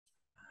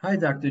Hi,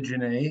 Dr.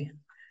 Genet.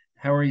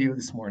 How are you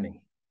this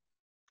morning?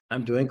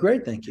 I'm doing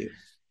great, thank you.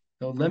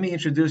 So let me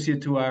introduce you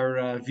to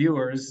our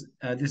viewers.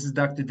 This is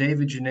Dr.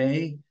 David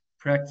Genet,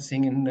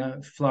 practicing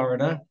in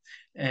Florida,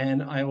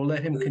 and I will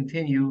let him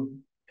continue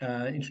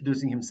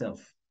introducing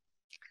himself.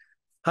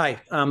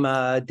 Hi, I'm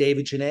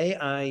David Genet.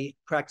 I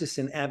practice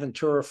in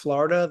Aventura,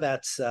 Florida.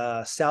 That's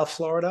South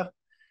Florida,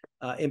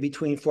 in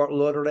between Fort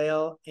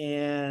Lauderdale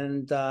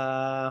and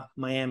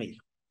Miami.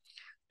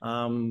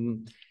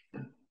 Um,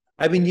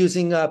 I've been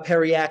using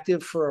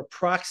PeriActive for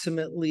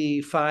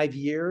approximately 5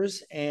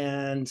 years,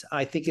 and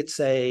I think it's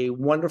a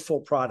wonderful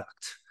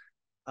product.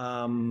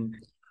 Um,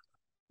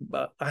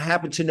 but I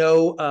happen to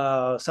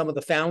know some of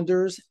the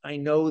founders. I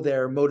know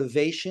their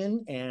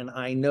motivation and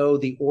I know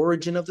the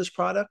origin of this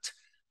product.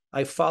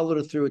 I followed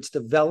it through its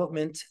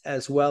development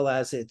as well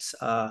as its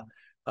uh,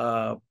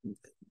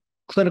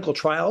 clinical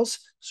trials.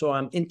 So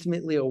I'm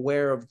intimately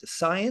aware of the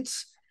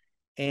science.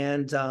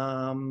 And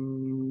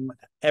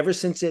ever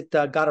since it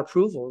got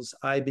approvals,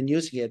 I've been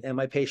using it, and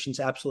my patients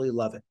absolutely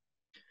love it.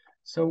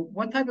 So,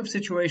 what type of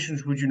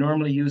situations would you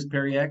normally use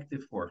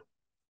PeriActive for?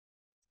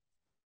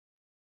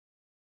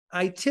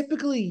 I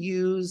typically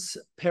use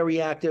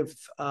PeriActive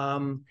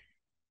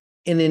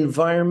in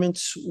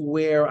environments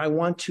where I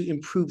want to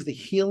improve the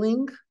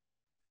healing,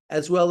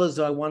 as well as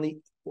I want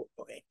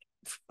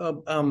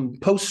to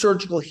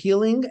post-surgical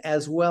healing,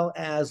 as well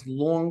as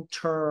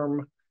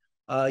long-term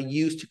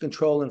use to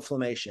control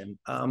inflammation.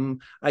 I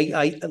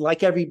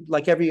like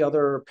every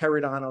other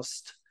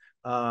periodontist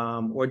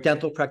or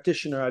dental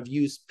practitioner. I've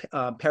used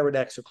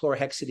Paradex or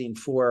chlorhexidine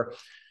for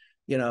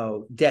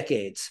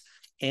decades,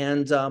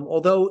 and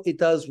although it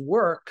does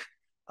work,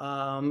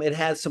 it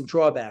has some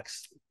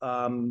drawbacks.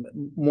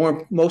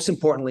 Most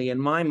importantly, in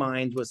my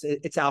mind, was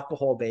it's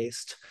alcohol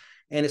based,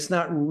 and it's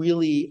not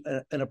really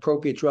an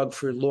appropriate drug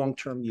for long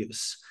term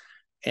use.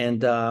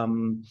 And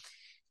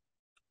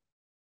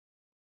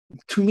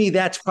to me,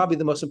 that's probably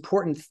the most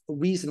important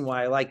reason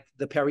why I like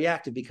the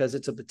PeriActive, because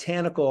it's a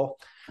botanical,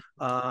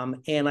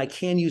 and I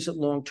can use it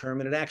long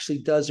term, and it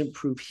actually does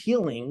improve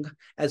healing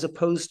as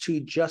opposed to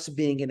just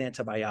being an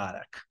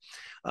antibiotic.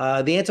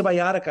 The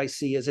antibiotic I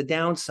see as a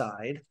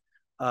downside,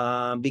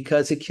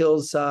 because it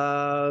kills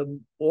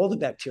all the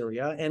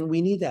bacteria, and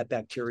we need that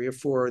bacteria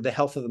for the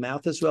health of the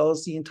mouth as well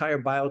as the entire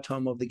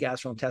biotome of the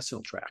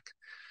gastrointestinal tract.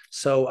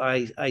 So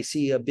I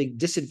see a big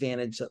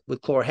disadvantage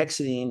with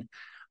chlorhexidine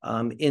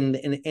in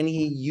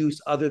any use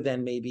other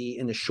than maybe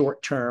in the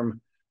short term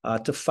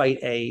to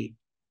fight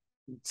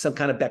some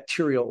kind of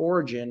bacterial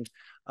origin.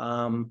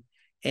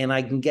 And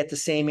I can get the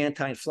same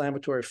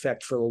anti-inflammatory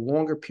effect for a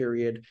longer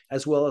period,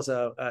 as well as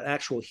an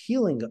actual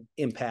healing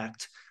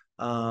impact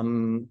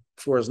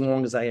for as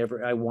long as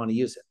I want to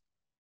use it.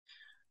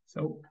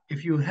 So,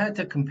 if you had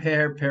to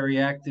compare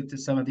PeriActive to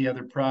some of the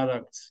other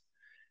products,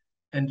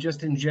 and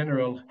just in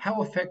general,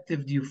 how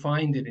effective do you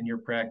find it in your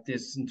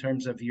practice in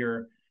terms of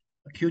your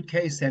acute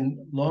case and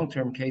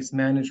long-term case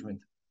management?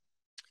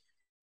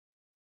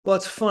 Well,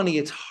 it's funny.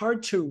 It's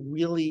hard to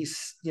really,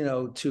 this is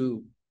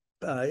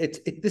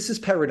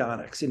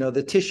periodontics.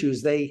 The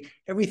tissues,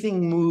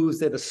 everything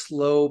moves at a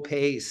slow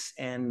pace,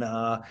 and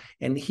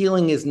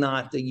healing is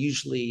not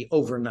usually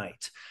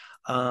overnight.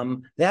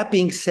 That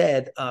being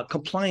said,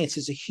 compliance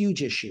is a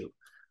huge issue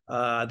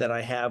that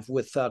I have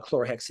with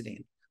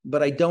chlorhexidine,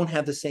 but I don't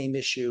have the same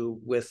issue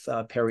with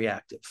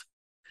PeriActive.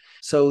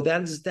 So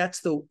it's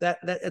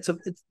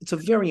a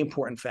very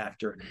important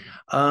factor.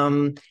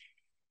 And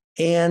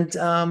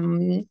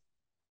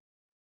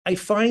I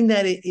find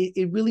that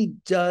it really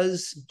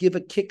does give a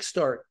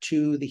kickstart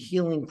to the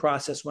healing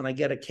process when I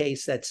get a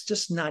case that's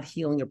just not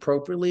healing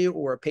appropriately,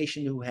 or a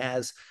patient who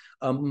has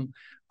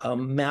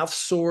mouth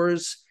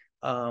sores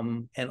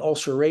and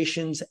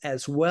ulcerations,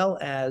 as well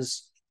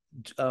as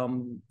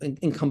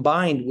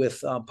combined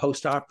with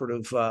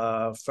post-operative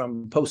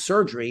from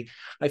post-surgery.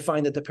 I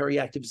find that the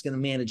PeriActive is going to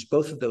manage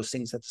both of those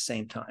things at the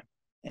same time,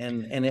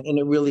 and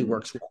it really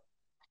works well.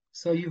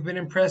 So you've been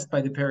impressed by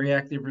the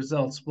PeriActive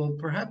results. Well,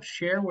 perhaps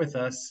share with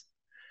us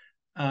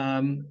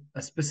a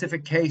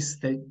specific case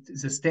that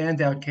is a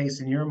standout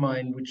case in your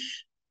mind,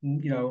 which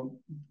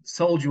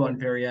sold you on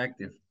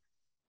PeriActive.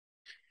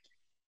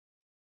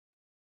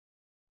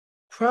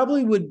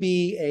 Probably would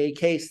be a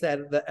case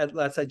that,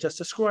 as I just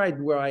described,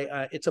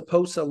 where it's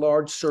opposed to a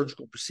large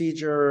surgical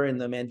procedure in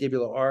the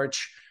mandibular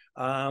arch,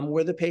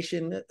 where the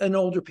patient, an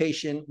older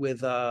patient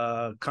with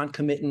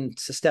concomitant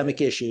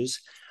systemic issues,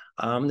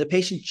 the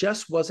patient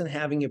just wasn't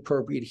having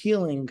appropriate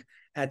healing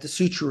at the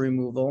suture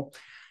removal.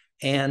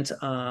 And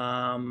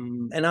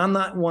I'm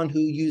not one who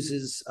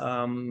uses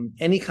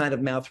any kind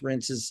of mouth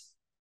rinses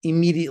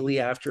immediately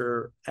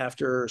after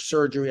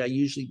surgery. I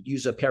usually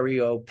use a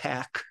perio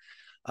pack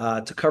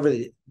to cover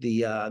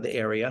the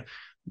area.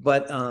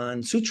 But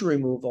on suture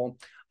removal,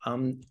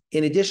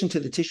 in addition to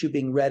the tissue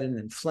being red and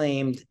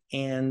inflamed,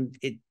 and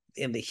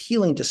the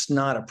healing just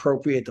not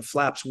appropriate, the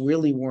flaps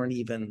really weren't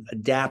even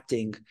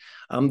adapting.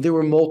 There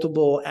were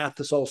multiple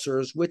aphthous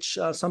ulcers, which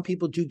some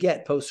people do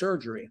get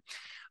post-surgery.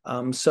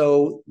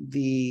 So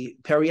the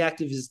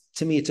PeriActive is,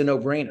 to me, it's a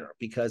no-brainer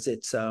because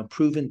it's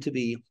proven to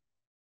be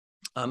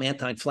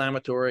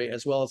anti-inflammatory,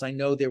 as well as I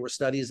know there were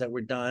studies that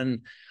were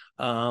done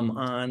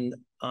on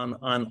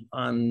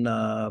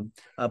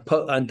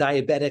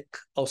diabetic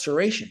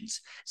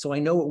ulcerations. So I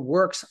know it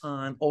works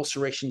on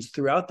ulcerations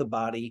throughout the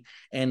body,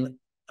 and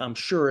I'm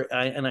sure,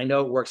 and I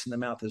know it works in the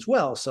mouth as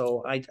well.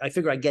 So I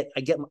figure I get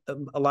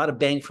a lot of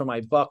bang for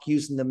my buck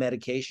using the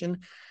medication,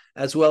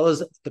 as well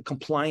as the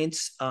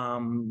compliance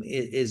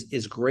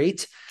is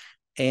great,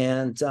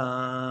 and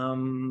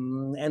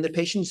the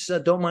patients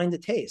don't mind the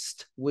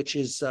taste, which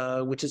is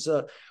a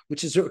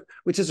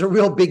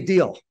real big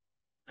deal.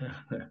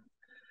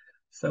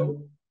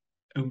 So,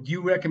 do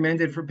you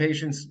recommend it for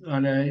patients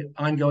on an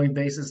ongoing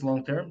basis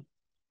long term?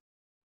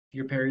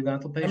 Your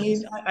periodontal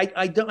patients? I mean,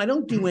 I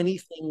don't do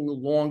anything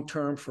long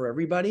term for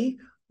everybody,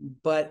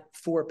 but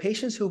for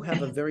patients who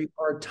have a very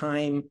hard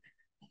time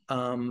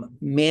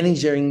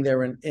managing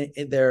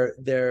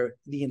the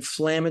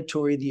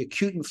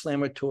acute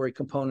inflammatory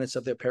components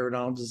of their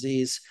periodontal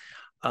disease,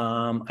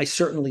 I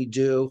certainly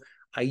do.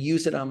 I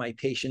use it on my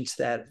patients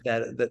that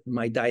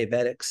my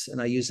diabetics, and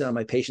I use it on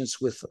my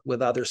patients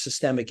with other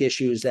systemic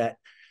issues that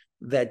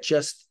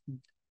just,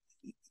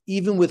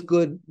 even with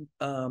good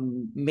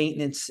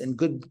maintenance and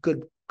good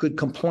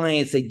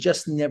compliance, they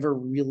just never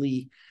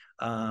really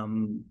are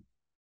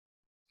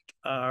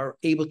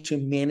able to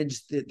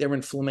manage their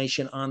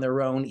inflammation on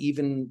their own,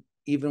 even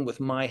with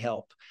my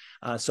help.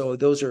 So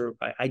those are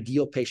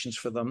ideal patients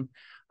for them.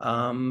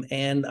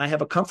 And I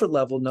have a comfort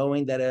level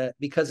knowing that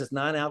because it's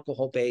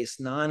non-alcohol based,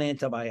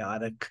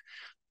 non-antibiotic,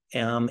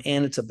 and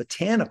it's a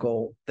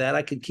botanical, that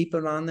I could keep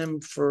it on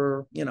them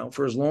for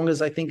as long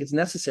as I think it's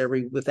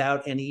necessary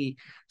without any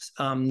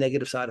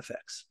negative side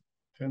effects.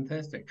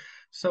 Fantastic.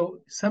 So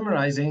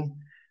summarizing,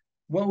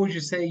 what would you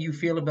say you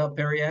feel about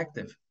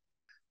PeriActive?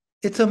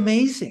 It's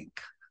amazing.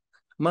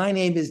 My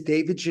name is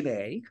David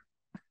Genet.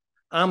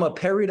 I'm a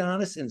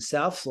periodontist in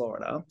South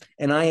Florida,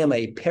 and I am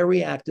a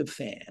PeriActive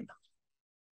fan.